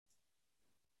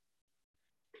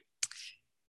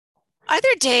Are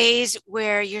there days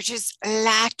where you're just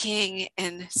lacking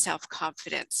in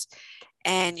self-confidence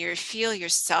and you feel your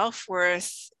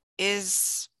self-worth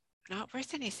is not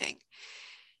worth anything?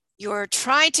 You're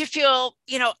trying to feel,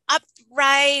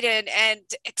 upright and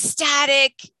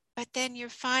ecstatic, but then you're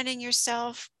finding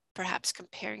yourself perhaps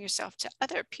comparing yourself to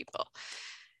other people.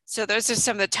 So those are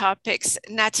some of the topics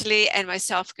Natalie and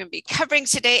myself are going to be covering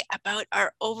today about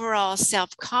our overall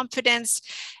self-confidence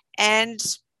and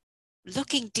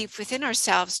looking deep within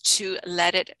ourselves to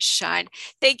let it shine.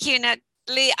 Thank you,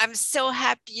 Natalie. I'm so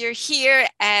happy you're here,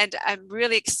 and I'm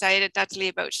really excited, Natalie,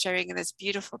 about sharing in this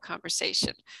beautiful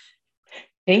conversation.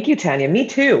 Thank you, Tanya. Me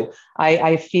too.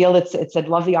 I feel it's a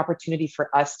lovely opportunity for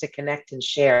us to connect and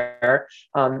share,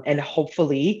 and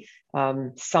hopefully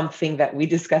something that we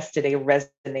discussed today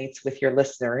resonates with your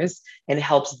listeners and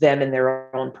helps them in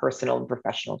their own personal and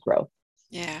professional growth.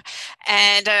 Yeah,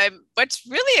 and what's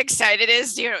really excited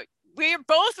is we're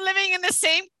both living in the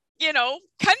same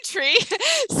country.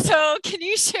 So can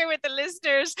you share with the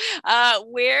listeners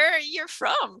where you're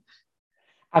from?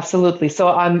 Absolutely. So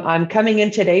I'm coming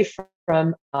in today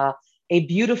from a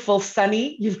beautiful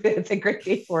sunny, it's a great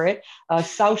day for it,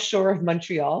 South Shore of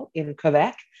Montreal in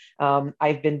Quebec.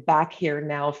 I've been back here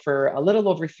now for a little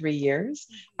over 3 years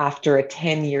after a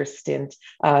 10-year stint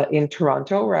in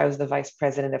Toronto, where I was the vice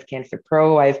president of CanFit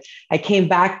Pro. I came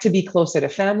back to be closer to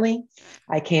family.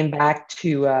 I came back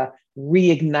to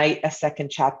reignite a second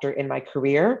chapter in my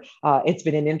career. It's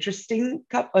been an interesting,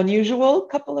 unusual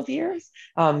couple of years,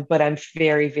 but I'm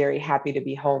very, very happy to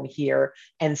be home here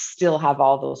and still have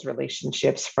all those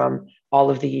relationships from all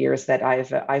of the years that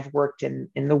I've worked in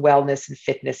the wellness and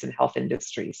fitness and health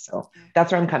industry. So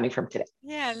that's where I'm coming from today.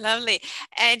 Yeah, lovely.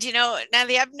 And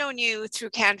Natalie, I've known you through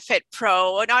CanFit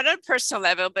Pro, not on a personal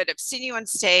level, but I've seen you on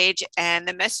stage, and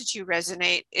the message you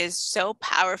resonate is so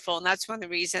powerful. And that's one of the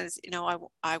reasons,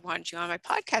 I wanted you on my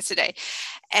podcast today.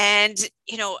 And,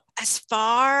 as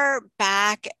far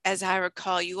back as I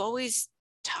recall, you always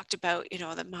talked about,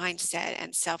 the mindset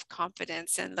and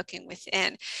self-confidence and looking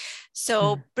within.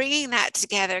 So bringing that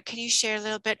together, can you share a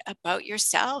little bit about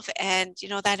yourself and,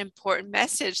 that important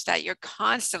message that you're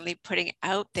constantly putting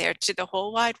out there to the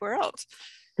whole wide world?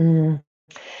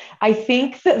 I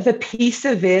think that the piece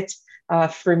of it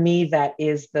for me that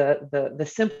is the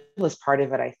simplest part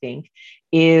of it, I think,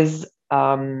 is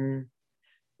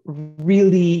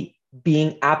really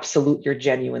being absolute your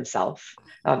genuine self.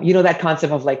 That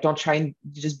concept of like, don't try and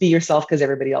just be yourself because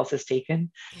everybody else is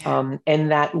taken.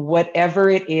 And that whatever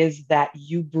it is that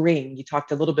you bring, you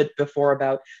talked a little bit before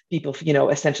about people,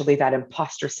 essentially that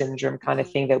imposter syndrome kind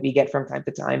of thing that we get from time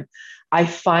to time. I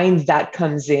find that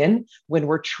comes in when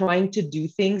we're trying to do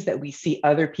things that we see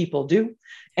other people do.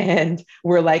 And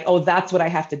we're like, oh, that's what I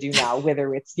have to do now,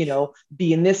 whether it's,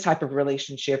 be in this type of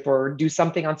relationship or do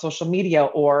something on social media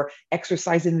or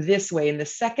exercise in this way. And the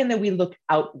second that we look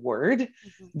outward,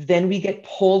 then we get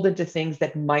pulled into things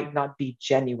that might not be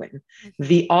genuine.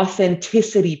 The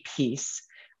authenticity piece,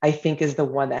 I think, is the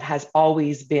one that has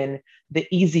always been the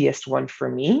easiest one for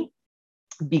me,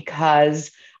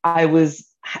 because I was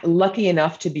lucky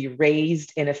enough to be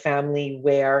raised in a family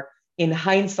where, in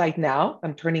hindsight now,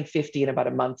 I'm turning 50 in about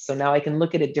a month. So now I can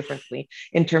look at it differently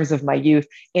in terms of my youth.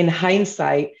 In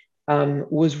hindsight,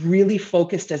 was really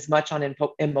focused as much on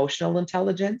emotional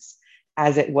intelligence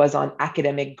as it was on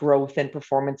academic growth and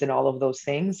performance and all of those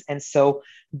things. And so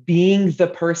being the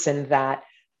person that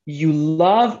you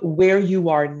love where you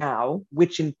are now,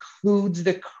 which includes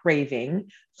the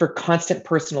craving for constant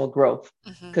personal growth,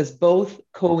 because both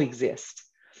coexist,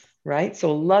 right?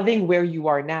 So loving where you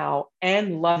are now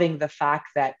and loving the fact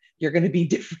that you're going to be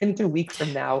different a week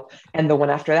from now and the one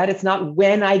after that. It's not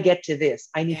when I get to this,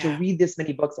 I need to read this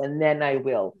many books and then I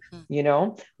will,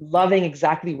 loving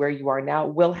exactly where you are now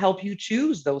will help you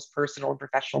choose those personal and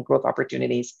professional growth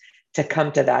opportunities to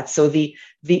come to that. So the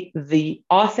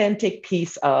authentic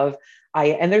piece of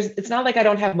it's not like I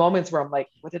don't have moments where I'm like,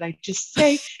 what did I just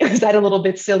say? Was that a little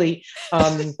bit silly?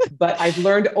 But I've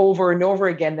learned over and over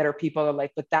again that people are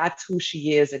like, but that's who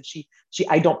she is. And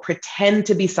I don't pretend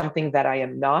to be something that I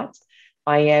am not.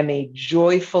 I am a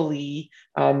joyfully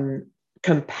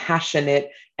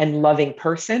compassionate and loving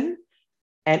person.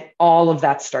 And all of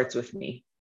that starts with me.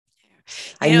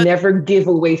 I never give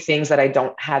away things that I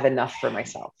don't have enough for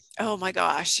myself. Oh my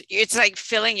gosh. It's like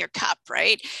filling your cup,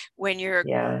 right? When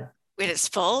it is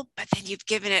full, but then you've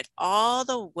given it all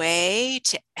the way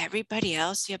to everybody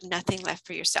else. You have nothing left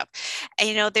for yourself.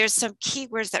 And there's some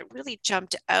keywords that really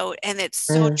jumped out, and it's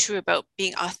so true about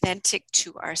being authentic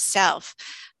to ourselves,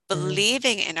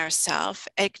 believing in ourselves,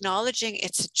 acknowledging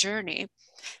it's a journey,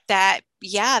 that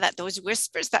those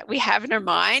whispers that we have in our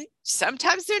mind,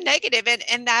 sometimes they're negative,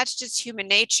 and that's just human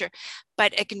nature.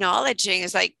 But acknowledging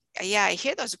is like, yeah, I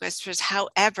hear those whispers.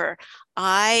 However,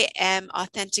 I am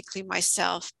authentically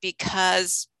myself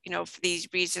because, for these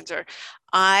reasons, or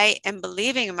I am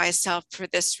believing in myself for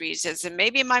this reasons. And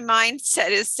maybe my mindset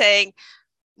is saying,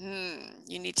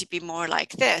 you need to be more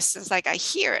like this. It's like I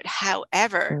hear it.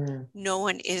 However, no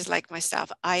one is like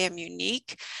myself. I am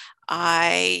unique.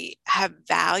 I have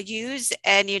values,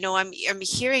 and I'm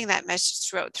hearing that message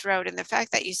throughout. And the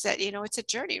fact that you said, it's a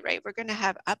journey, right? We're going to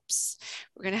have ups,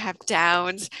 we're going to have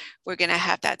downs, we're going to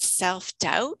have that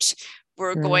self-doubt.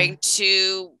 We're going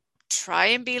to try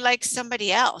and be like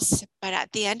somebody else. But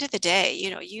at the end of the day,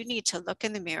 you need to look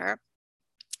in the mirror.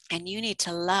 And you need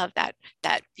to love that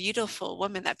beautiful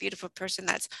woman, that beautiful person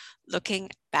that's looking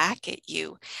back at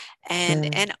you.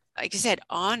 And like I said,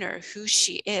 honor who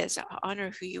she is,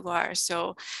 honor who you are.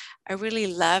 So I really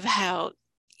love how,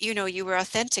 you were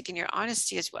authentic in your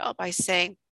honesty as well by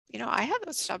saying, I have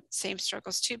those same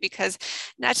struggles too, because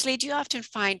Natalie, do you often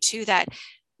find too that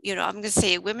I'm going to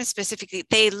say women specifically,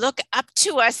 they look up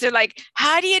to us. They're like,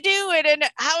 how do you do it? And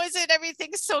how is it?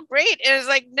 Everything's so great. And it's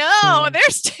like, no,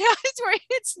 there's times where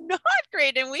it's not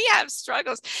great and we have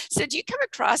struggles. So do you come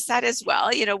across that as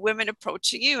well? Women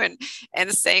approaching you and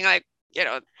saying like,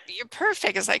 you're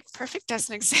perfect. It's like, perfect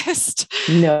doesn't exist.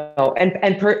 No.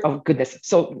 Oh goodness.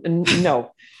 So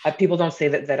no, people don't say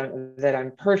that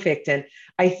I'm perfect. And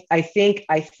I think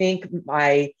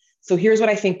so here's what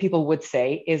I think people would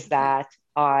say is that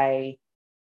I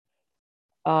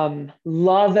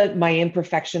love my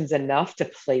imperfections enough to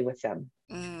play with them.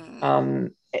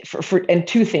 And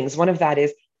two things. One of that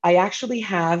is I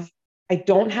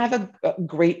don't have a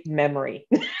great memory.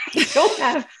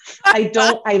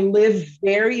 I live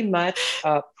very much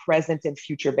present and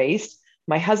future based.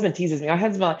 My husband teases me. I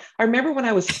remember when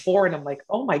I was 4 and I'm like,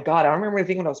 oh my God, I don't remember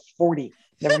anything when I was 40.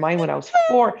 Never mind when I was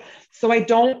 4. So I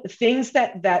don't, things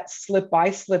that slip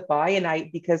by.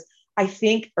 Because I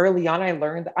think early on I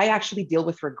learned that I actually deal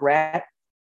with regret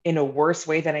in a worse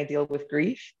way than I deal with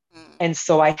grief. And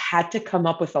so I had to come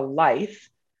up with a life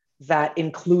that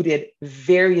included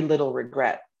very little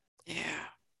regret. Yeah.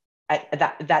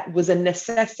 That was a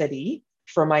necessity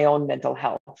for my own mental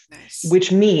health, nice.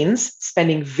 Which means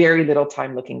spending very little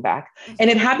time looking back. And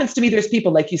it happens to me, there's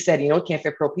people, like you said, Can't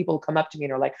Fit Pro, people come up to me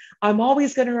and are like, I'm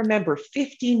always going to remember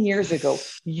 15 years ago,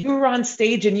 you were on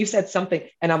stage and you said something.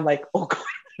 And I'm like, oh God,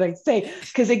 what did I say?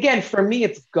 Because again, for me,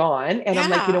 it's gone. And I'm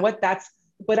like, you know what,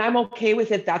 but I'm okay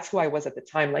with it. That's who I was at the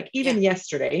time. Like even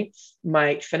yesterday,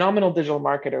 my phenomenal digital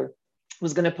marketer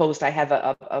was going to post, I have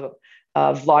a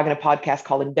vlog and a podcast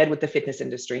called In Bed with the Fitness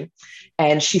Industry.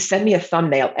 And she sent me a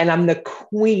thumbnail and I'm the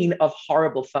queen of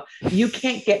horrible you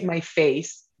can't get my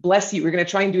face. Bless you. We're going to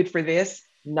try and do it for this.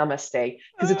 Namaste.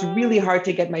 Because it's really hard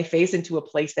to get my face into a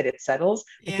place that it settles.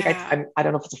 I think I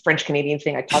don't know if it's a French Canadian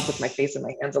thing. I talk with my face and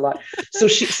my hands a lot. So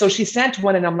she sent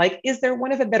one and I'm like, is there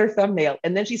one of a better thumbnail?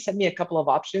 And then she sent me a couple of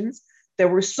options that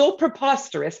were so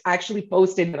preposterous. I actually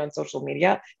posted it on social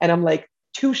media and I'm like,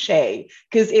 touche,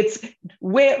 because it's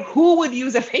who would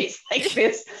use a face like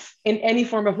this in any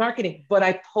form of marketing? But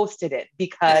I posted it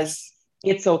because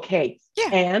it's okay.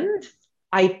 And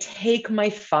I take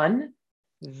my fun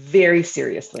very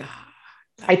seriously.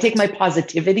 I take my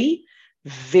positivity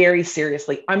very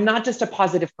seriously. I'm not just a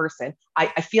positive person.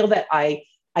 I feel that I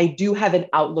do have an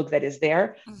outlook that is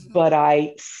there, but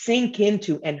I sink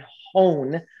into and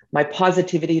hone my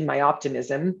positivity and my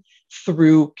optimism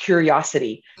through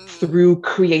curiosity, through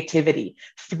creativity,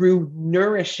 through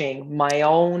nourishing my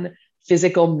own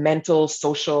physical, mental,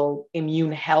 social,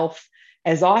 immune health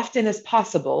as often as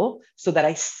possible so that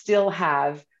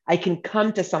I can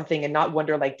come to something and not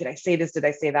wonder, like, did I say this? Did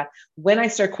I say that? When I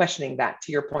start questioning that,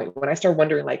 to your point, when I start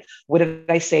wondering, like, what did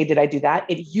I say? Did I do that?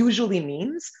 It usually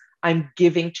means I'm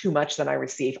giving too much than I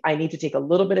receive. I need to take a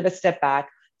little bit of a step back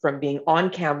from being on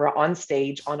camera, on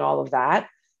stage, on all of that,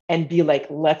 and be like,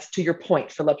 let's, to your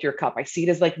point, fill up your cup. I see it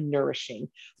as like nourishing.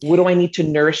 What do I need to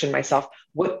nourish in myself?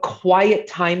 What quiet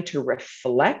time to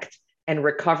reflect and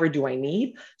recover do I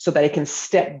need so that I can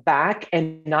step back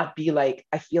and not be like,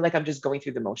 I feel like I'm just going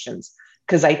through the motions?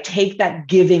 Because I take that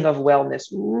giving of wellness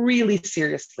really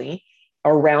seriously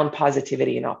around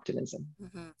positivity and optimism.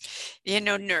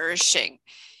 Nourishing.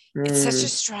 It's such a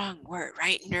strong word,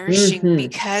 right? Nourishing,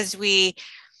 because we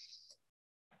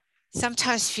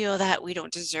sometimes feel that we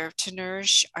don't deserve to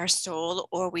nourish our soul,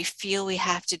 or we feel we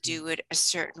have to do it a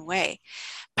certain way.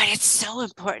 But it's so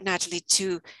important, Natalie,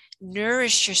 to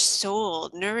nourish your soul,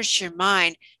 nourish your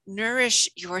mind, nourish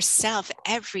yourself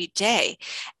every day.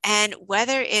 And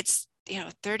whether it's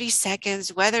 30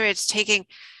 seconds, whether it's taking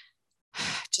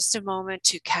just a moment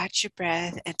to catch your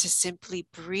breath and to simply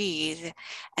breathe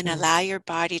and allow your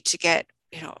body to get,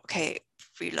 okay,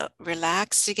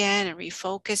 relaxed again and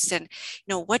refocused. And,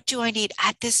 what do I need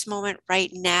at this moment right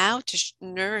now to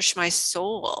nourish my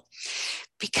soul?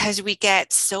 Because we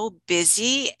get so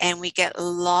busy and we get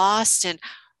lost in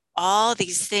all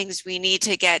these things we need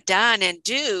to get done and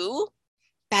do,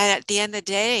 that at the end of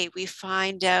the day, we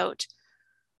find out,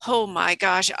 oh my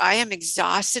gosh, I am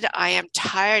exhausted. I am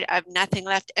tired. I have nothing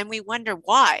left. And we wonder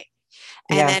why.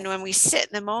 And Yeah. then when we sit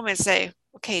in the moment and say,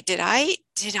 okay, did I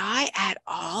at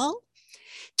all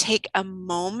take a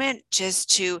moment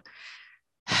just to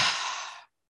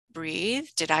breathe?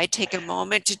 Did I take a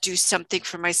moment to do something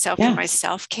for myself, for my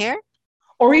self-care?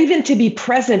 Or even to be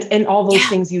present in all those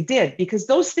things you did, because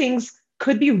those things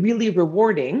could be really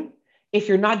rewarding if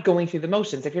you're not going through the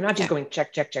motions, if you're not just going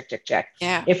check, check, check, check, check.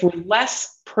 Yeah. If we're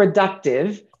less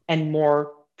productive and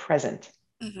more present.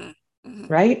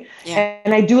 Right? Yeah.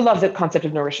 And I do love the concept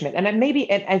of nourishment. And maybe,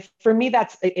 and for me,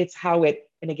 it's how it,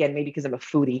 and again, maybe because I'm a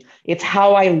foodie, it's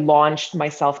how I launched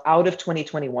myself out of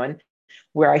 2021,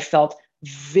 where I felt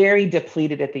very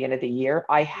depleted at the end of the year.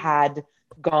 I had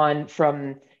gone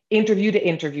from interview to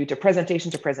interview, to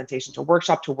presentation to presentation, to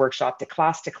workshop to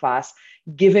class,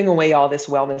 giving away all this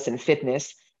wellness and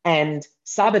fitness and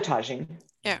sabotaging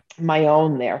my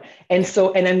own there. And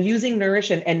so, and I'm using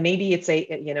Nourish, and maybe it's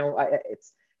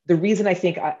it's the reason I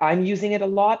think I'm using it a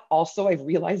lot. Also, I've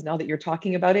realized now that you're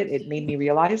talking about it, it made me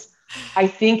realize, I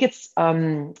think it's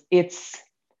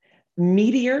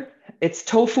meatier, it's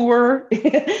tofuer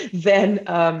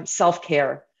than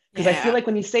self-care. Because I feel like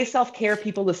when you say self-care,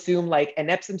 people assume like an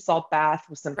Epsom salt bath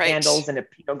with some candles and a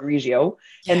Pinot Grigio.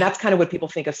 And that's kind of what people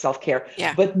think of self-care.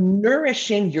 But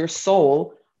nourishing your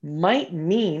soul might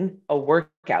mean a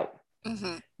workout.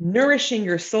 Nourishing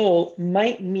your soul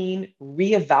might mean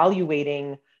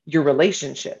reevaluating your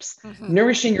relationships.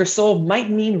 Nourishing your soul might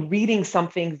mean reading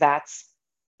something that's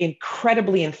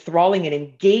incredibly enthralling and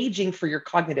engaging for your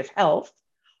cognitive health,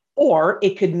 or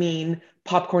it could mean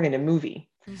popcorn in a movie.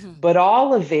 But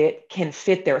all of it can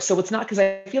fit there. So it's not, because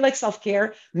I feel like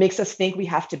self-care makes us think we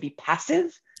have to be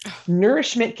passive.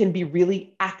 Nourishment can be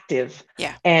really active.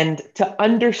 And to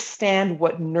understand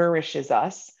what nourishes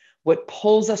us, what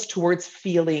pulls us towards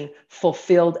feeling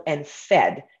fulfilled and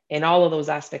fed in all of those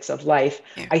aspects of life,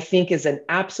 I think is an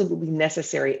absolutely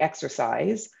necessary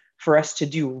exercise for us to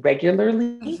do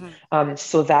regularly,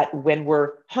 so that when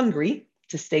we're hungry,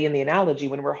 to stay in the analogy,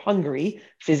 when we're hungry,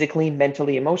 physically,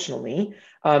 mentally, emotionally,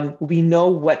 we know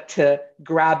what to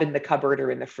grab in the cupboard or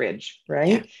in the fridge,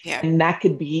 right? And that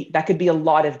could be a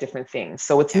lot of different things.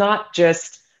 So it's not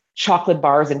just chocolate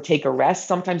bars and take a rest.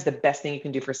 Sometimes the best thing you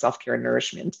can do for self-care and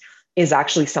nourishment is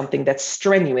actually something that's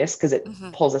strenuous, because it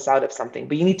pulls us out of something,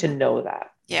 but you need to know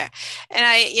that. Yeah. And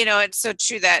it's so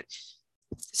true that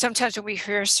sometimes when we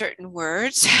hear certain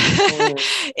words,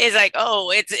 it's like,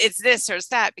 oh, it's this or it's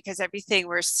that, because everything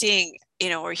we're seeing,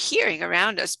 we're hearing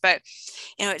around us. But,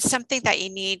 it's something that you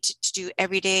need to do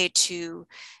every day to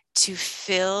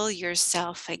fill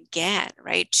yourself again,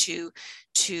 right? To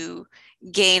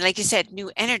gain, like you said,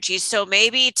 new energy. So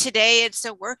maybe today it's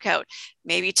a workout.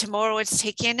 Maybe tomorrow it's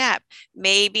taking a nap.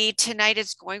 Maybe tonight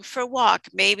it's going for a walk.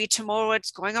 Maybe tomorrow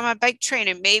it's going on my bike train.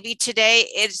 And maybe today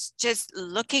it's just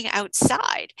looking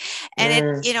outside.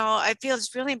 And I feel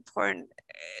it's really important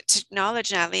to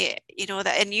acknowledge, Natalie,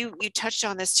 that, and you touched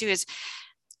on this too, is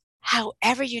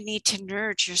however you need to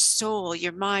nourish your soul,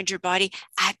 your mind, your body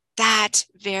at that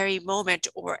very moment,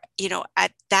 or,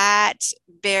 at that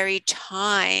very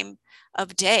time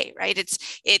of day, right?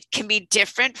 It can be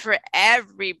different for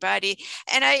everybody.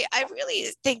 And I really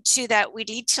think too that we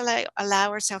need to allow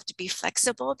ourselves to be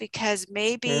flexible, because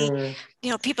maybe,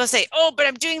 people say, oh, but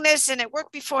I'm doing this and it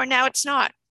worked before, now it's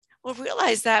not. Well,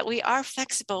 realize that we are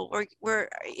flexible. We're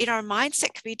our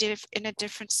mindset could be in a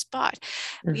different spot.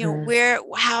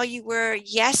 How you were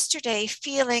yesterday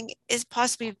feeling is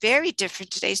possibly very different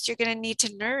today. So you're going to need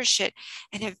to nourish it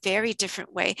in a very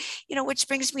different way, which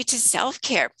brings me to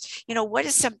self-care. What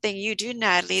is something you do,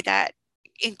 Natalie, that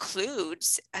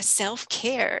includes a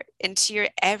self-care into your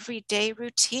everyday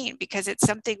routine? Because it's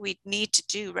something we need to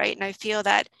do, right? And I feel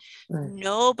that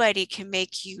nobody can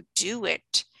make you do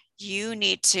it. You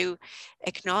need to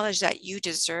acknowledge that you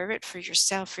deserve it for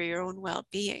yourself, for your own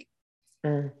well-being.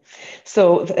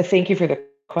 So thank you for the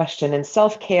question. And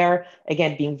self-care,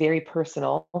 again, being very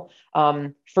personal.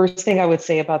 First thing I would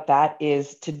say about that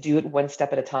is to do it one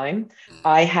step at a time.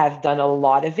 I have done a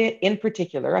lot of it. In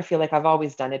particular, I feel like I've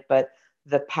always done it, but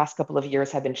the past couple of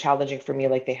years have been challenging for me,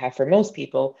 like they have for most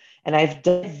people. And I've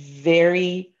done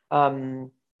very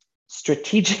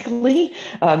strategically,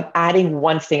 adding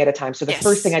one thing at a time. So the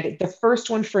first thing Yes. I did, the first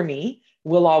one for me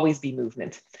will always be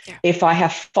movement. Yeah. If I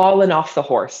have fallen off the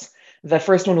horse, the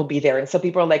first one will be there. And some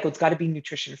people are like, oh, it's got to be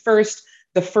nutrition first.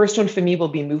 The first one for me will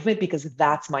be movement because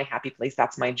that's my happy place.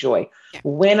 That's my joy. Yeah.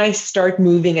 When I start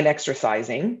moving and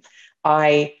exercising,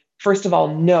 I first of all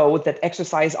know that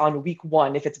exercise on week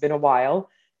one, if it's been a while,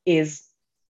 is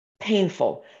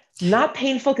painful. Not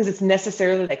painful because it's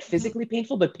necessarily like Mhm. physically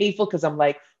painful, but painful because I'm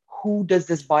like, who does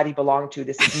this body belong to?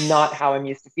 This is not how I'm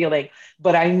used to feeling.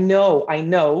 But I know,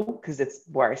 because it's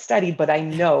where I studied, but I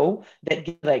Yeah. know that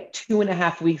like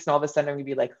 2.5 weeks and all of a sudden I'm gonna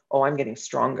be like, oh, I'm getting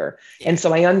stronger. Yeah. And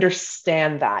so I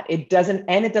understand that. It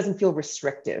doesn't feel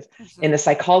restrictive. Mhm. In the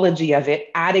psychology of it,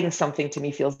 adding something to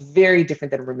me feels very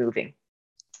different than removing.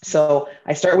 So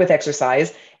I start with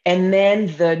exercise, and then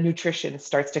the nutrition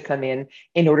starts to come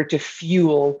in order to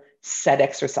fuel said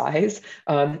exercise.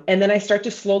 And then I start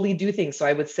to slowly do things. So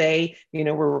I would say,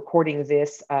 we're recording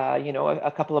this,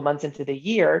 a couple of months into the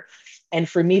year. And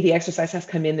for me, the exercise has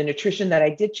come in the nutrition that I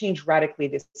did change radically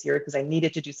this year because I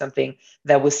needed to do something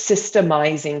that was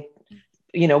systemizing,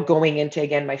 going into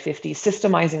again my 50s,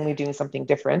 systemizingly doing something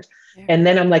different. Yeah. And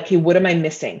then I'm like, hey, what am I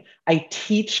missing? I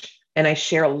teach and I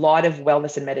share a lot of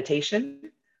wellness and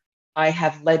meditation. I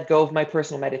have let go of my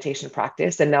personal meditation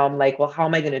practice. And now I'm like, well, how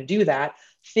am I going to do that?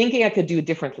 Thinking I could do it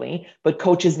differently, but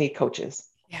coaches need coaches.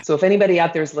 Yeah. So if anybody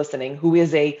out there is listening who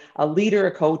is a leader,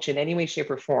 a coach in any way, shape,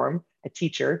 or form, a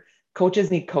teacher,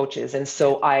 coaches need coaches. And Yeah.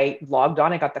 so I logged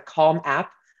on, I got the Calm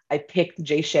app. I picked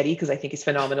Jay Shetty because I think he's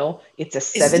phenomenal. It's a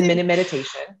Isn't 7 minute it?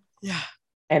 meditation Yeah.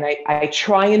 and I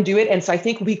try and do it. And so I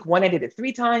think week one, I did it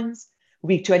 3 times.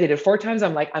 Week two, I did it 4 times.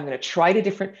 I'm like, I'm going to try to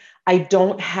different. I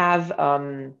don't have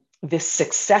this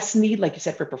success need, like you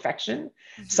said, for perfection.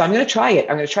 So Mhm. I'm going to try it.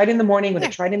 I'm going to try it in the morning. I'm going Yeah.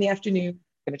 to try it in the afternoon.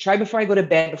 I'm going to try before I go to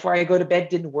bed. Before I go to bed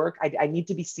didn't work. I need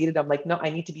to be seated. I'm like, no, I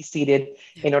need to be seated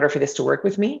Yeah. in order for this to work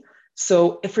with me.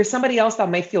 So if for somebody else, that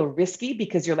might feel risky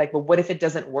because you're like, well, what if it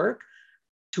doesn't work?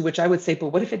 To which I would say, but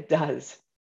what if it does?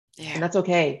 And Yeah. that's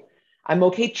okay. I'm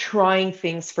okay trying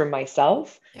things for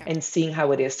myself Yeah. and seeing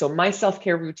how it is. So my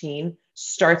self-care routine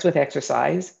starts with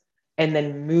exercise and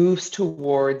then moves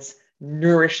towards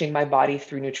nourishing my body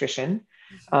through nutrition,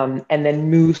 Mhm. and then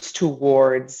moves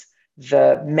towards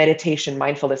the meditation,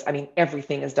 mindfulness. I mean,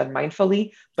 everything is done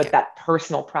mindfully, but Yeah. that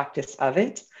personal practice of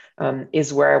it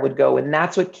is where I would go. And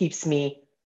that's what keeps me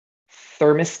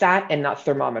thermostat and not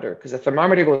thermometer, because the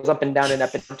thermometer goes up and down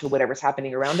to whatever's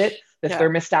happening around it. The Yeah.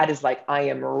 thermostat is like, I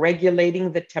am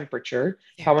regulating the temperature.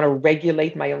 If Yeah. I want to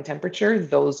regulate my own temperature,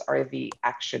 those are the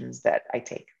actions that I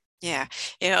take. Yeah.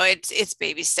 It's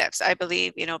baby steps. I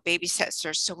believe, baby steps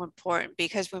are so important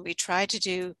because when we try to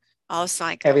do also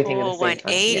like the Everything at the whole same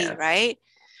time. 180, Yeah. right?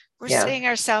 We're Yeah. setting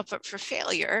ourselves up for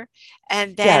failure.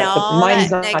 And then Yeah. The all mind is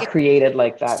that not negative. created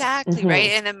like that. Exactly, right.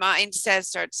 Mm-hmm. And the mindset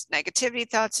starts negativity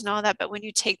thoughts and all that. But when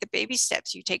you take the baby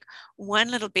steps, you take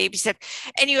one little baby step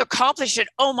and you accomplish it.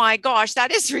 Oh my gosh,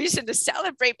 that is reason to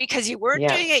celebrate because you weren't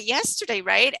Yeah. doing it yesterday,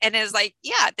 right? And it's like,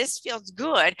 yeah, this feels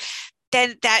good.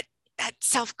 Then that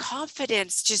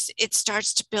self-confidence just it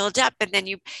starts to build up and then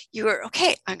you're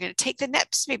okay, I'm going to take the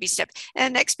next baby step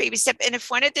and the next baby step, and if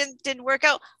one it didn't work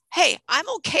out, hey, I'm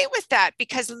okay with that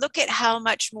because look at how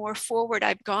much more forward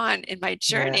I've gone in my Yeah.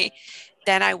 journey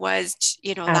than I was,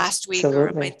 last week or a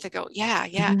Absolutely. month ago. Yeah,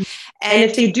 yeah. Mhm. And if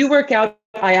And they do work out,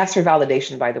 I ask for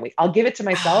validation, by the way. I'll give it to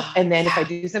myself. And then if I yeah,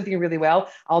 do something really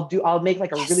well, I'll make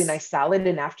like a really yes. nice salad.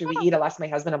 And after we Oh, eat, I'll ask my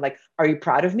husband, I'm like, are you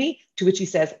proud of me? To which he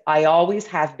says, I always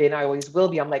have been, I always will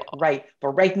be. I'm like, right. But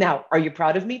right now, are you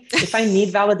proud of me? If I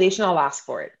need validation, I'll ask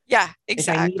for it. yeah, If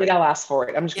I need it, exactly. I'll ask for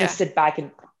it. I'm just going to Yeah. sit back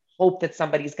and hope that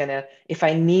somebody's going to, if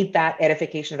I need that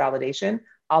edification, validation,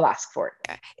 I'll ask for it.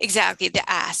 Yeah, exactly. The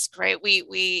ask, right? We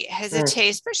Mm, hesitate,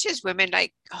 especially as women,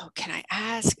 like, oh, can I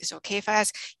ask? Is it okay if I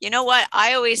ask? You know what?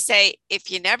 I always say,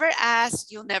 if you never ask,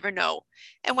 you'll never know.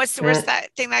 And what's the worst mm,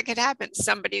 thing that could happen?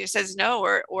 Somebody who says no,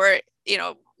 or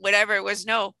whatever it was,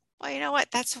 no. Well, you know what?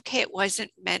 That's okay. It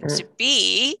wasn't meant mm, to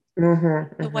be.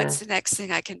 mm-hmm, So what's mm-hmm, the next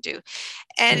thing I can do?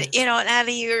 And mm.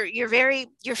 Natalie,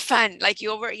 you're fun. Like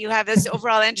you have this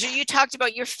overall energy. You talked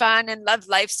about your fun and love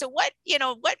life. So what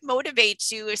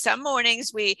motivates you? Some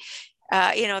mornings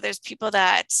there's people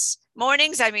that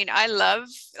mornings, I mean, I love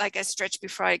like a stretch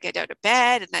before I get out of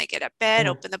bed, and I get up bed, Mm,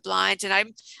 open the blinds, and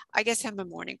I guess I'm a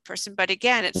morning person, but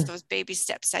again, it's mm, those baby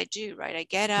steps I do, right? I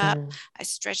get up, mm, I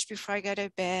stretch before I get out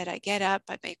of bed, I get up,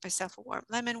 I make myself a warm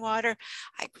lemon water,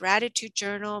 I gratitude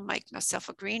journal, make myself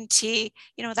a green tea,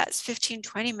 that's 15,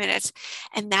 20 minutes.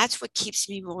 And that's what keeps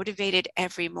me motivated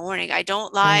every morning. I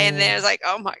don't lie and there's mm, like,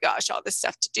 oh my gosh, all this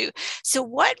stuff to do. So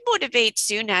what motivates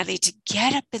you, Natalie, to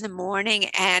get up in the morning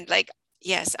and like,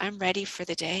 yes, I'm ready for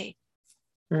the day.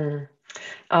 mm.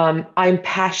 I'm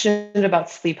passionate about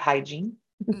sleep hygiene,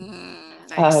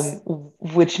 Nice.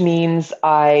 which means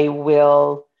I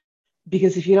will,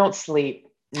 because if you don't sleep,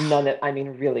 I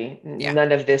mean, really, Yeah.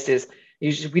 none of this is,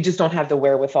 we just don't have the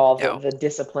wherewithal, the, No. the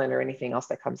discipline or anything else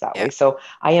that comes that Yeah. way. So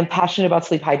I am passionate about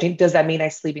sleep hygiene. Does that mean I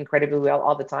sleep incredibly well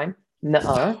all the time?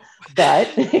 Nuh-uh. No. But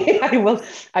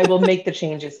I will make the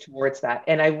changes towards that.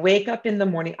 And I wake up in the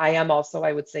morning. I am also,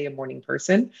 I would say, a morning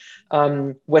person.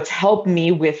 What's helped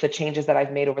me with the changes that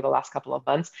I've made over the last couple of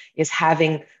months is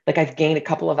having, like, I've gained a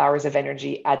couple of hours of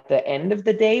energy at the end of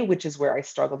the day, which is where I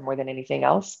struggled more than anything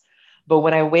else. But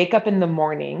when I wake up in the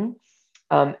morning,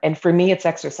 and for me, it's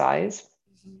exercise.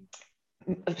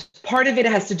 Mhm. Part of it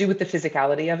has to do with the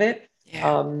physicality of it.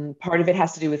 Yeah. Part of it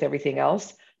has to do with everything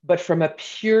else. But from a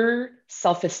pure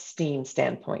self esteem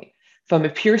standpoint, from a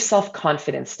pure self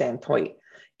confidence standpoint,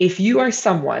 if you are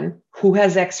someone who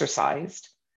has exercised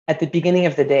at the beginning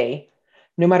of the day,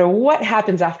 no matter what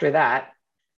happens after that,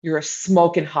 you're a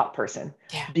smoking hot person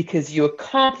Yeah. because you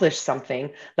accomplish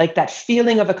something, like that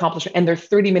feeling of accomplishment. And they're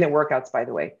 30-minute workouts, by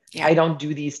the way. Yeah. I don't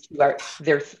do these 2 hours.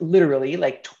 They're literally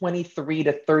like 23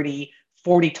 to 30,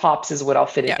 40 tops is what I'll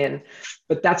fit Yeah. it in.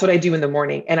 But that's what I do in the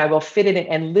morning. And I will fit it in.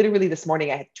 And literally this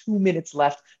morning, I had 2 minutes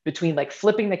left between like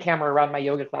flipping the camera around my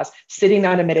yoga class, sitting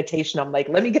down in meditation. I'm like,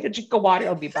 let me get a drink of water.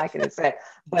 I'll be back in a sec.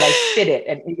 But I fit it.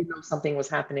 And even though something was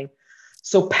happening,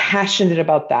 so passionate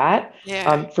about that,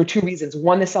 Yeah. for two reasons.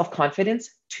 One, the self confidence.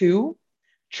 Two,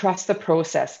 trust the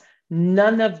process.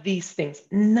 None of these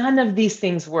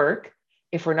things work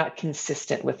if we're not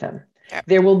consistent with them. Yeah.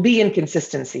 There will be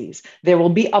inconsistencies, there will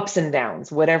be ups and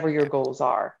downs, whatever your Yeah. goals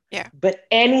are. Yeah. But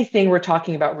anything we're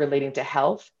talking about relating to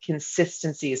health,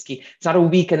 consistency is key. It's not a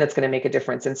weekend that's going to make a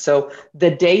difference. And so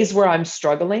the days where I'm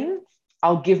struggling,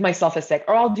 I'll give myself a sec,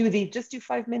 or I'll just do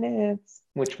 5 minutes,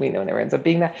 which we know never ends up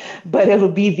being that. But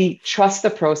it'll be the trust the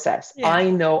process. Yeah. I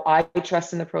know I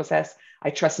trust in the process.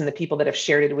 I trust in the people that have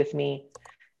shared it with me.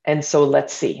 And so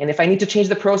let's see. And if I need to change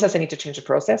the process, I need to change the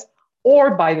process.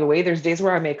 Or, by the way, there's days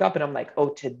where I make up and I'm like, oh,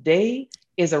 today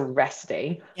is a rest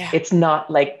day. Yeah. It's not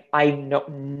like I know,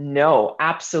 no,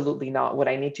 absolutely not. What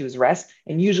I need to is rest.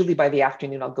 And usually by the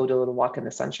afternoon, I'll go to a little walk in the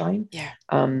sunshine. Yeah.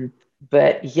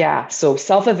 But yeah, so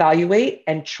self evaluate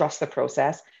and trust the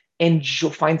process and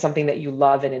find something that you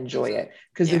love and enjoy Mm-hmm. it,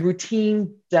 because the Yeah.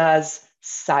 routine does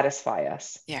satisfy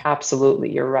us. Yeah.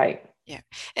 Absolutely. You're right. Yeah.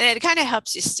 And it kind of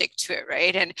helps you stick to it,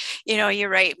 right? And, you're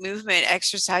right, movement,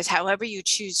 exercise, however you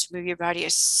choose to move your body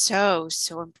is so,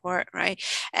 so important, right?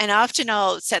 And often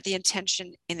I'll set the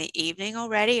intention in the evening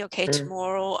already. Okay, Mm,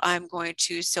 tomorrow I'm going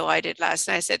to, so I did last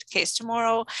night, I said, okay, it's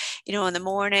tomorrow, in the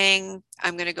morning,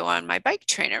 I'm going to go on my bike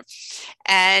trainer.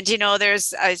 And, I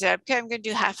said, okay, I'm going to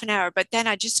do half an hour. But then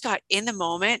I just got in the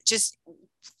moment, just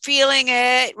feeling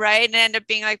it, right? And it ended up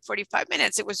being like 45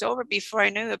 minutes. It was over before I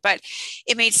knew it, but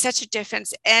it made such a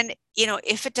difference. And,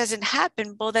 if it doesn't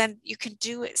happen, well, then you can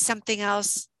do something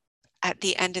else at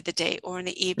the end of the day or in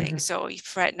the evening. mhm, So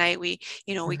for at night, we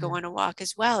go mhm, on a walk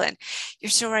as well. And you're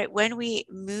so right. When we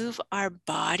move our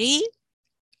body,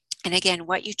 and again,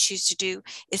 what you choose to do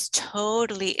is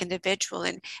totally individual,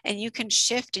 and you can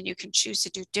shift and you can choose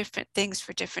to do different things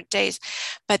for different days.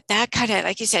 But that kind of,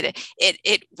 like you said,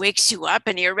 it wakes you up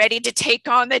and you're ready to take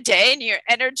on the day and you're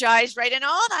energized, right? And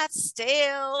all that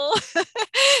stale,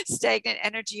 stagnant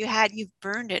energy you had, you've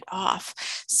burned it off.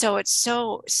 So it's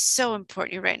so, so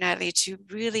important. You're right, Natalie, to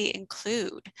really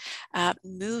include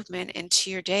movement into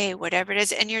your day, whatever it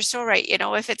is. And you're so right.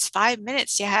 If it's 5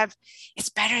 minutes, it's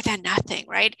better than nothing,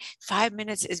 right? 5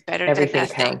 minutes is better than Everything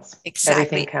nothing. counts. Everything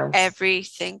Exactly. counts.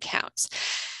 Everything counts.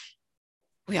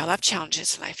 We all have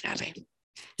challenges in life, Natalie.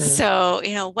 Mm. So,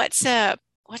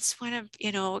 what's one of,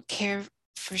 care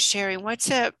for sharing,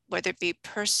 whether it be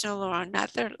personal or on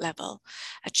another level,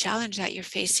 a challenge that you're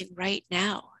facing right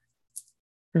now?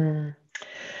 Mm.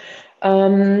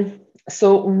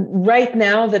 So right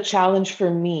now, the challenge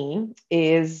for me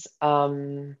is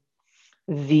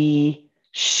the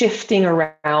shifting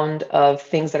around of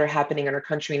things that are happening in our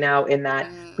country now, in that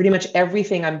Mm, pretty much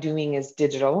everything I'm doing is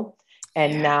digital.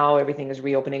 And yeah. now everything is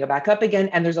reopening back up again.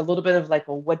 And there's a little bit of like,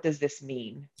 well, what does this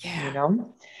mean? You Yeah.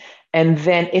 know? And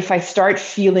then if I start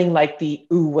feeling like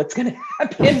ooh, what's going to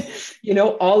happen?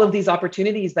 All of these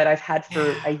opportunities that I've had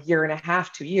for Yeah. a year and a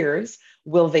half, 2 years,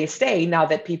 will they stay now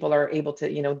that people are able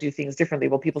to, do things differently?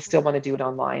 Will people still want to do it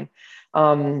online?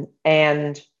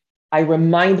 And I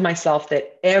remind myself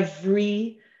that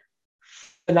every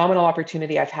phenomenal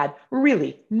opportunity I've had,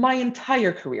 really my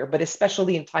entire career, but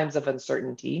especially in times of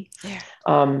uncertainty,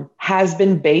 Yeah. has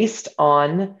been based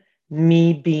on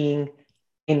me being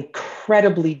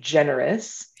incredibly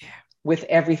generous Yeah. with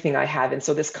everything I have. And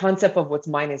so this concept of what's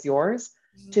mine is yours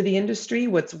to Mhm. the industry,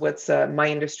 what's my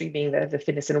industry being the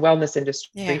fitness and wellness Yeah.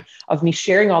 industry, of me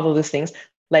sharing all of those things,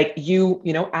 like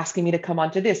asking me to come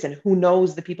onto this, and who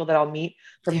knows the people that I'll meet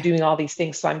from Yeah. doing all these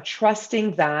things. So I'm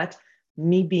trusting that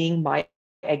me being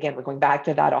again, we're going back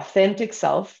to that authentic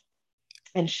self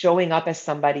and showing up as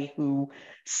somebody who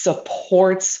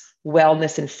supports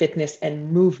wellness and fitness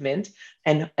and movement,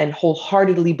 and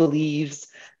wholeheartedly believes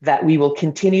that we will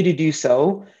continue to do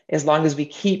so as long as we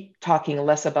keep talking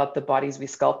less about the bodies we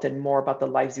sculpt and more about the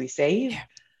lives we save. Yeah.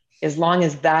 As long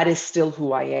as that is still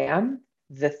who I am,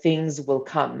 the things will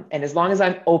come. And as long as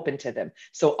I'm open to them.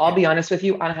 So I'll Yeah. be honest with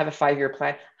you, I don't have a 5-year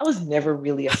plan. I was never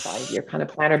really a 5-year kind of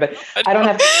planner, but I I know.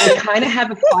 kind of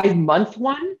have a 5-month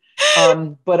one.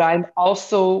 But I'm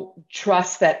also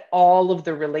trust that all of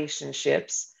the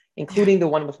relationships, Yeah. including the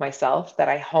one with myself that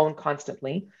I hone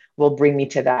constantly, will bring me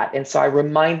to that. And so I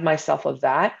remind myself of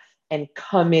that and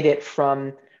come at it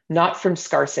from not from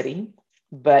scarcity,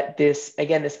 but this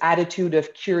attitude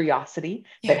of curiosity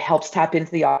that Yeah. helps tap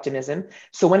into the optimism.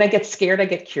 So when I get scared, I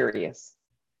get curious.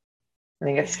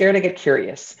 When I get Yeah. scared, I get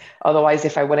curious. Otherwise,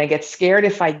 when I get scared,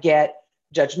 if I get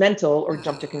judgmental or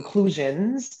jump to Mm.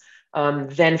 conclusions,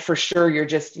 then for sure you're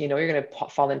going to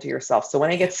fall into yourself. So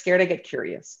when I Yeah. get scared, I get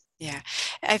curious. Yeah.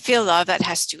 I feel a lot of that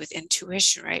has to do with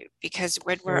intuition, right? Because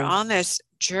when we're Mm, on this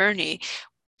journey,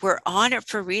 we're on it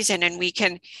for a reason, and we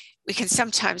can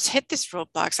sometimes hit this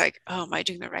roadblocks like, oh, am I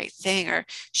doing the right thing, or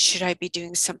should I be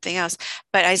doing something else?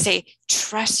 But I say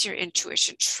trust your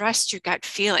intuition, trust your gut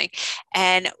feeling,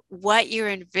 and what you're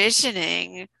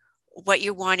envisioning, what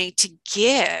you're wanting to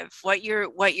give, what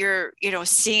you're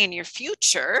seeing in your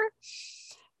future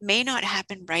may not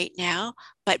happen right now,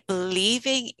 but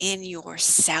believing in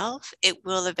yourself, it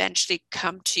will eventually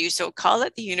come to you. So call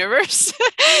it the universe, call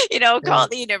mm,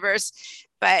 it the universe.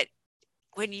 But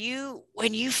when you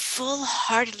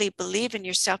full-heartedly believe in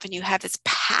yourself and you have this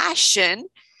passion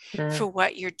for mm,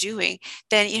 what you're doing,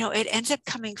 then it ends up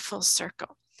coming full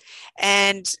circle.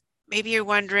 And maybe you're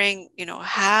wondering,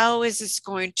 how is this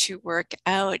going to work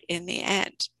out in the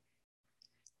end?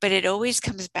 But it always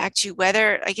comes back to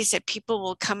whether, like you said, people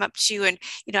will come up to you, and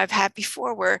I've had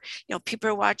before where people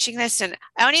are watching this and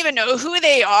I don't even know who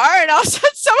they are, and all of a sudden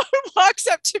someone walks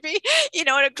up to me, in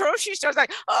a grocery store, it's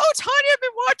like, oh, Tanya, I've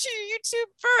been watching YouTube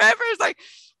forever. It's like,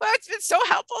 well, it's been so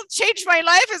helpful, it changed my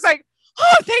life. It's like,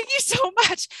 oh, thank you so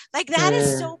much. Like, that is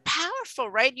mm, so powerful,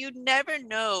 right? You never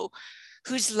know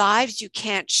whose lives you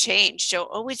can't change. So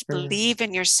always mm, believe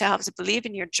in yourselves, believe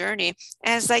in your journey.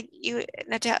 And it's like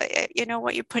Natalia,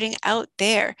 what you're putting out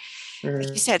there.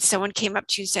 Like you mm, said, someone came up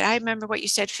to you and said, I remember what you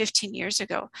said 15 years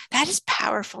ago. That is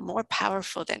powerful, more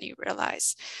powerful than you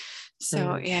realize. So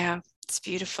mm, yeah, it's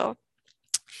beautiful.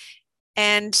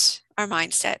 And our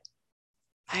mindset,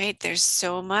 right? There's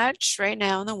so much right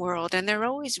now in the world, and there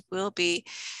always will be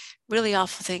really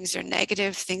awful things or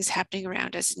negative things happening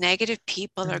around us. Negative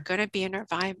people are mm, going to be in our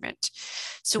environment.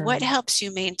 So what mm, helps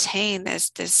you maintain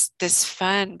this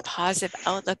fun, positive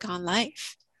outlook on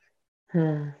life?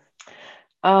 mm.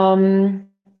 Um,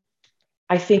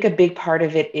 I think a big part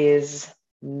of it is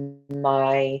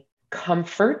my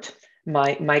comfort,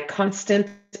 my constant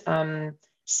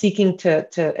seeking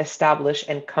to establish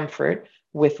and comfort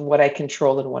with what I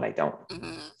control and what I don't,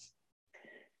 Mm,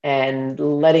 and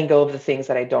letting go of the things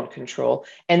that I don't control.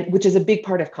 And which is a big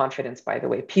part of confidence, by the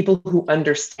way. People who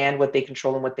understand what they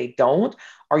control and what they don't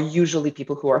are usually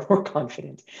people who are more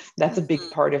confident. That's a big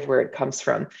mhm. part of where it comes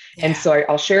from. And Yeah. so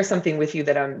I'll share something with you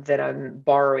that I'm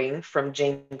borrowing from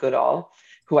Jane Goodall,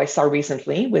 who I saw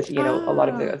recently with a lot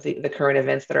of Oh, the current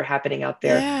events that are happening out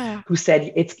there, yeah. who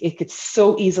said it could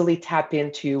so easily tap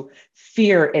into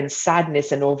fear and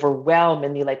sadness and overwhelm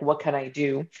and be like, what can I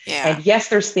do? And Yeah. yes,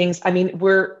 there's things, I mean,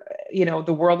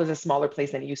 the world is a smaller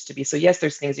place than it used to be. So yes,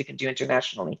 there's things you can do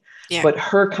internationally. Yeah. But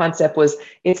her concept was,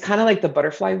 it's kind of like the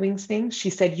butterfly wings thing. She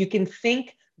said, you can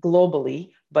think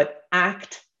globally, but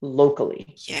act locally.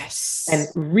 And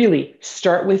Yes. really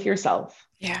start with yourself.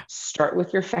 Yeah. Start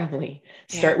with your family,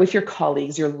 Yeah. start with your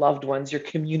colleagues, your loved ones, your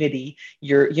community,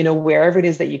 wherever it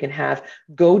is that you can have,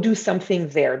 go do something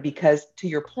there. Because to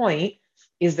your point,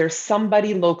 is there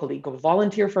somebody locally, go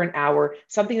volunteer for an hour,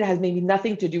 something that has maybe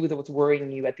nothing to do with what's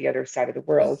worrying you at the other side of the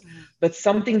world, Mm-hmm. but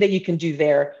something that you can do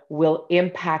there will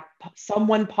impact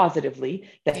someone positively,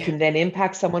 that Yeah. can then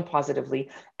impact someone positively.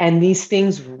 And these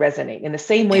things resonate in the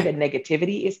same way Yeah. that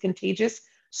negativity is contagious.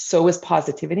 So is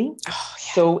positivity. Oh,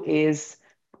 yeah. So is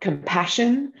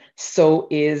compassion. So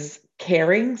is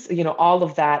caring. You know, all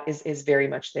of that is very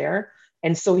much there.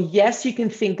 And so, yes, you can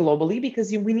think globally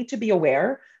because we need to be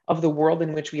aware of the world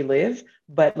in which we live,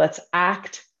 but let's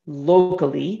act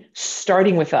locally,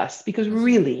 starting with us, because Mm-hmm.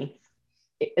 really,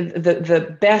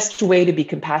 the best way to be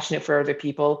compassionate for other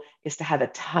people is to have a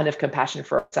ton of compassion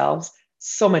for ourselves.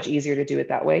 So much easier to do it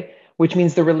that way, which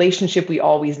means the relationship we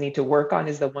always need to work on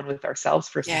is the one with ourselves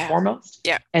first and Yeah. foremost,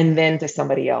 Yeah. and then to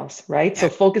somebody else, right? Yeah. So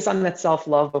focus on that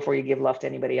self-love before you give love to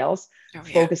anybody else. Oh,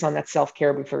 yeah. Focus on that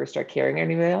self-care before you start caring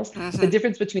anybody else. The Mm-hmm.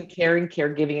 difference between caring,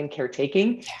 caregiving, and caretaking,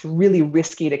 it's really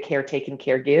risky to caretake and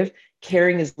caregive. Yeah.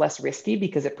 Caring is less risky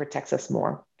because it protects us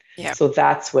more. Yeah. So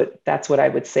that's what I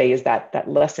would say is that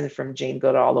lesson from Jane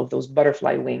Goodall of those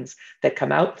butterfly wings that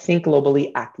come out, think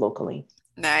globally, act locally.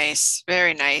 Nice.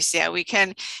 Very nice. Yeah. We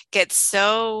can get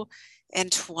so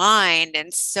entwined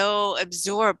and so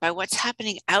absorbed by what's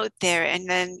happening out there. And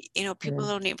then, people Mm,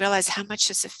 don't even realize how much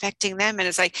it's affecting them. And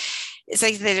it's like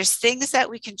there's things that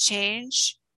we can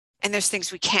change and there's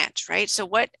things we can't, right? So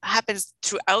what happens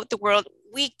throughout the world,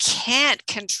 we can't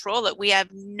control it. We have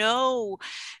no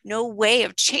way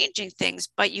of changing things,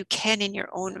 but you can in your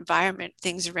own environment,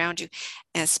 things around you,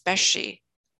 and especially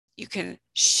you can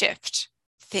shift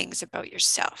things about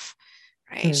yourself,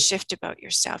 right? mm, Shift about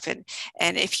yourself. And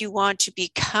if you want to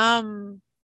become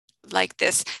like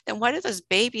this, then what are those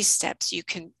baby steps you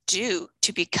can do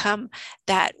to become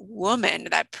that woman,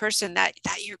 that person that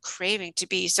you're craving to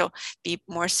be? So be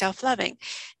more self-loving,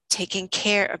 taking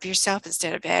care of yourself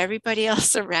instead of everybody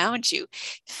else around you,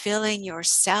 filling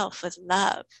yourself with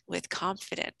love, with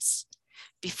confidence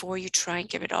before you try and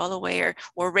give it all away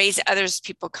or raise others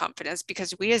people confidence,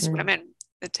 because we as mm. women,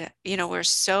 we're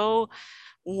so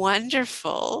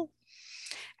wonderful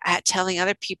at telling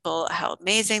other people how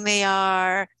amazing they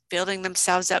are, building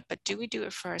themselves up, but do we do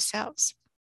it for ourselves?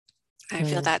 I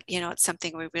feel Mm, that, it's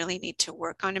something we really need to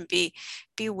work on and be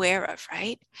aware of,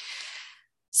 right?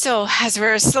 So as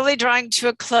we're slowly drawing to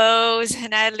a close,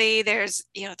 Natalie, there's,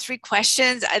 3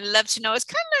 questions I'd love to know. It's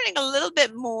kind of learning a little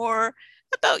bit more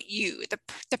about you,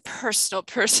 the personal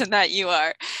person that you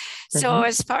are. So mhm.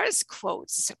 as far as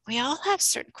quotes, we all have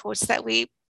certain quotes that we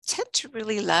tend to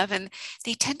really love, and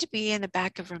they tend to be in the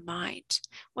back of our mind.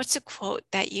 What's a quote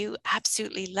that you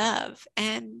absolutely love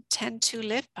and tend to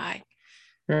live by?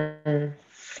 Mm.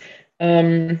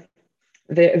 Um,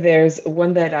 there's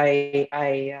one that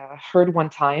I heard one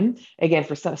time again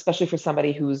for some, especially for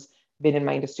somebody who's been in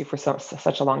my industry for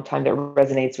such a long time that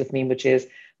resonates with me, which is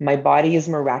my body is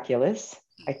miraculous.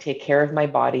 I take care of my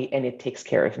body and it takes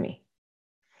care of me.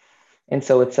 And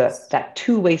so it's that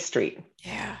two-way street,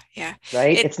 Yeah, yeah.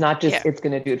 right? It, It's not just yeah, it's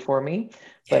going to do it for me,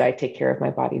 but yeah. I take care of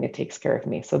my body and it takes care of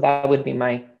me. So that would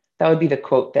be the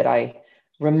quote that I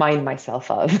remind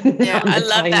myself of Yeah, on I the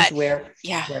love times that. where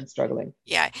Yeah, I'm struggling.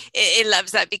 yeah. It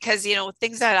loves that because,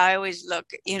 things that I always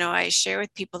I share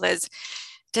with people is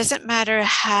doesn't matter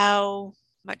how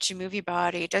much you move your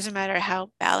body, it doesn't matter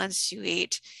how balanced you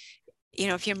eat.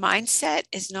 If your mindset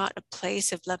is not a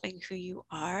place of loving who you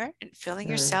are and filling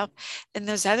Mm, yourself, then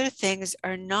those other things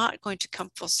are not going to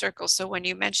come full circle. So when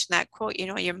you mention that quote,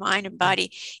 your mind and mm,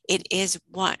 body, it is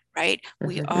one, right?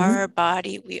 We mhm, are our mhm,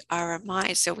 body, we are our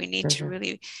mind. So we need to mhm,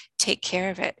 really take care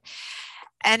of it.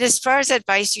 And as far as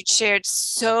advice, you shared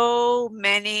so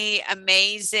many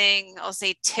amazing, I'll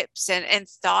say, tips and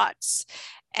thoughts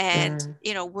and,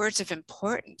 mm, words of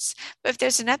importance. But if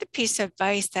there's another piece of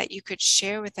advice that you could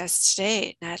share with us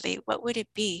today, Natalie, what would it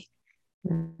be?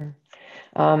 mm.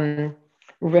 Um,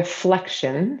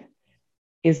 Reflection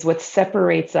is what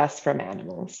separates us from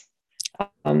animals.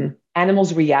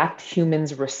 Animals react,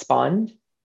 humans respond.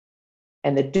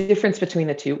 And the difference between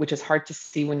the two, which is hard to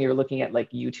see when you're looking at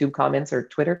like YouTube comments or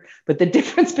Twitter, but the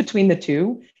difference between the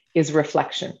two is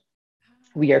reflection.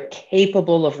 We are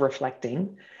capable of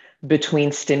reflecting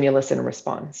between stimulus and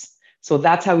response. So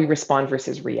that's how we respond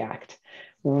versus react.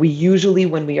 We usually,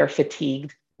 when we are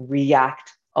fatigued,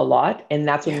 react a lot. And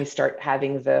that's when Yeah. we start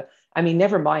having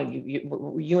never mind,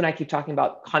 you and I keep talking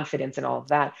about confidence and all of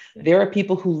that. There are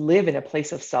people who live in a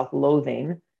place of self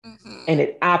loathing, Mm-hmm. and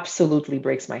it absolutely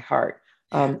breaks my heart.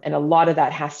 Yeah. And a lot of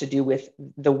that has to do with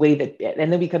the way that,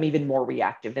 and then we become even more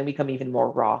reactive, then we become even more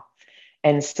raw.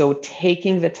 And so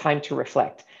taking the time to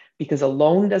reflect, because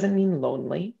alone doesn't mean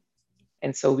lonely.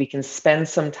 And so we can spend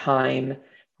some time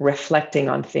reflecting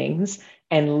on things.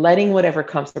 and letting whatever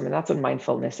comes from. And that's what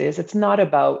mindfulness is. It's not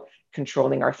about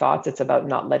controlling our thoughts, it's about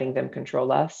not letting them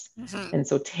control us. Mm-hmm. And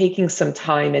so taking some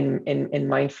time in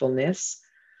mindfulness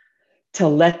to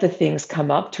let the things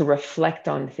come up, to reflect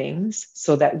on things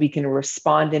so that we can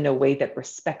respond in a way that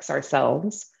respects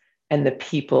ourselves and the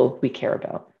people we care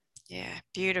about. Yeah,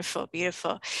 beautiful,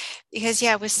 beautiful. Because,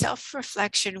 yeah, with self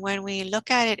reflection, when we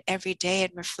look at it every day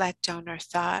and reflect on our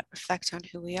thought, reflect on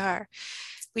who we are,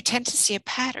 we tend to see a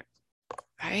pattern,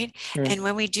 right? Mm. And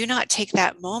when we do not take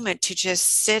that moment to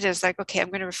just sit as like, okay, I'm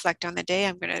going to reflect on the day,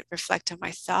 I'm going to reflect on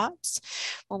my thoughts,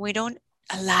 when we don't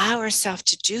allow ourselves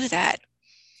to do that,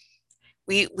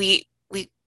 we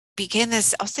begin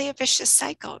this, I'll say, a vicious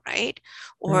cycle, right?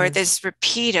 Or this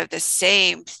repeat of the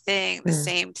same thing, the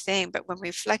same thing. But when we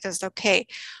reflect as, okay,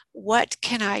 what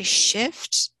can I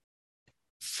shift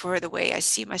for the way I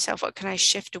see myself? What can I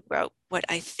shift about what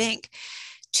I think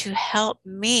to help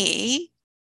me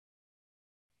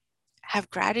have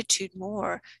gratitude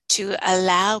more, to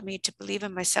allow me to believe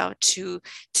in myself, to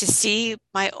see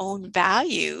my own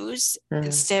values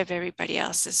instead of everybody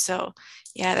else's. So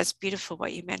yeah, that's beautiful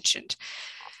what you mentioned.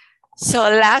 So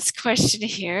last question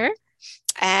here.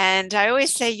 And I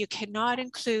always say you cannot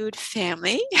include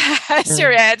family as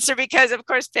your answer, because of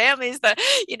course family is the,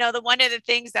 the one of the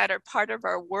things that are part of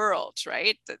our world,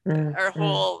 right? Our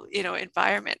whole,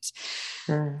 environment.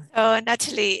 So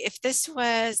Natalie, if this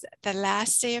was the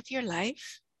last day of your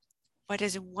life, what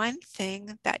is one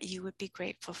thing that you would be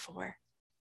grateful for?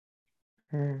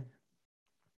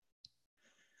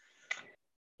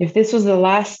 If this was the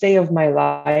last day of my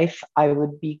life, I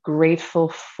would be grateful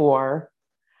for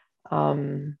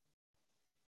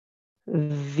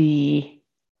the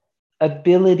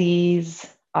abilities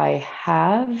I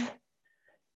have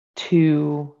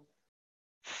to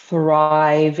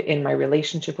thrive in my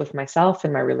relationship with myself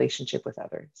and my relationship with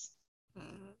others.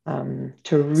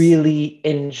 To really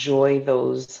enjoy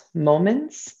those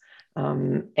moments,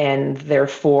 and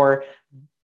therefore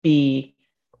be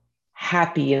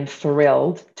happy and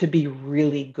thrilled to be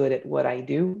really good at what I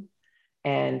do,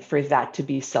 and for that to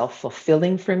be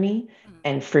self-fulfilling for me,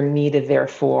 and for me to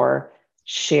therefore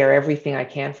share everything I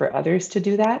can for others to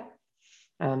do that,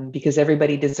 because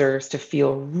everybody deserves to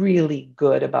feel really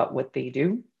good about what they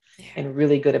do and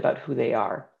really good about who they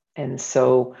are. And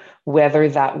so whether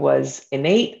that was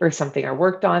innate or something I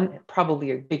worked on,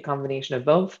 probably a big combination of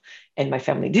both. And my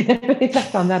family did have an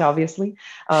impact on that, obviously.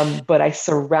 But I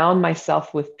surround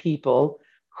myself with people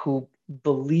who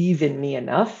believe in me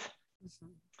enough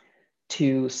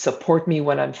to support me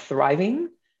when I'm thriving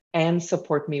and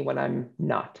support me when I'm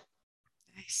not.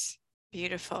 Nice.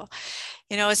 Beautiful.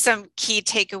 Some key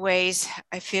takeaways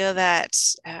I feel that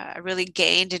I really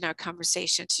gained in our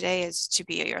conversation today is to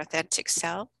be your authentic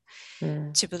self,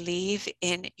 to believe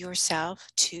in yourself,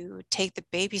 to take the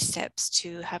baby steps,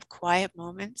 to have quiet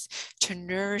moments, to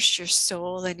nourish your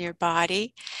soul and your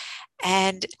body,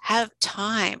 and have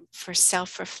time for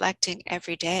self-reflecting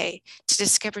every day to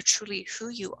discover truly who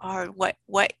you are and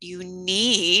what you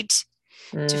need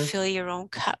to fill your own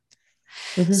cup.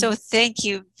 So thank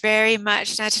you very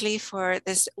much, Natalie, for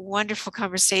this wonderful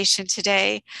conversation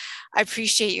today. I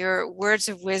appreciate your words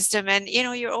of wisdom and,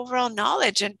 your overall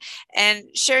knowledge and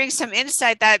sharing some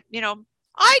insight that,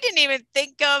 I didn't even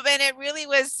think of. And it really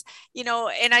was,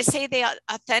 and I say they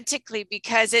authentically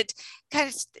because it kind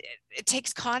of, it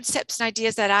takes concepts and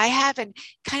ideas that I have and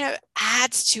kind of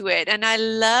adds to it. And I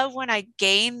love when I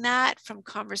gain that from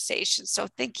conversation. So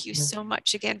thank you so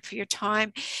much again for your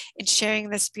time in sharing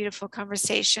this beautiful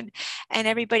conversation. And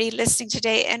everybody listening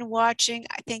today and watching,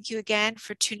 I thank you again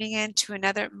for tuning in to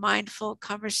another Mindful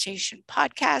Conversation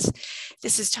podcast.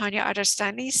 This is Tanya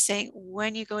Adastani saying,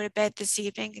 when you go to bed this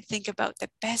evening, think about the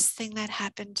best thing that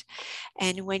happened.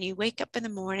 And when you wake up in the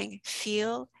morning,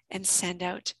 feel and send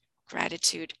out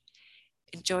gratitude.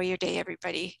 Enjoy your day,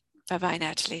 everybody. Bye-bye,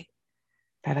 Natalie.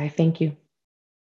 Bye-bye. Thank you.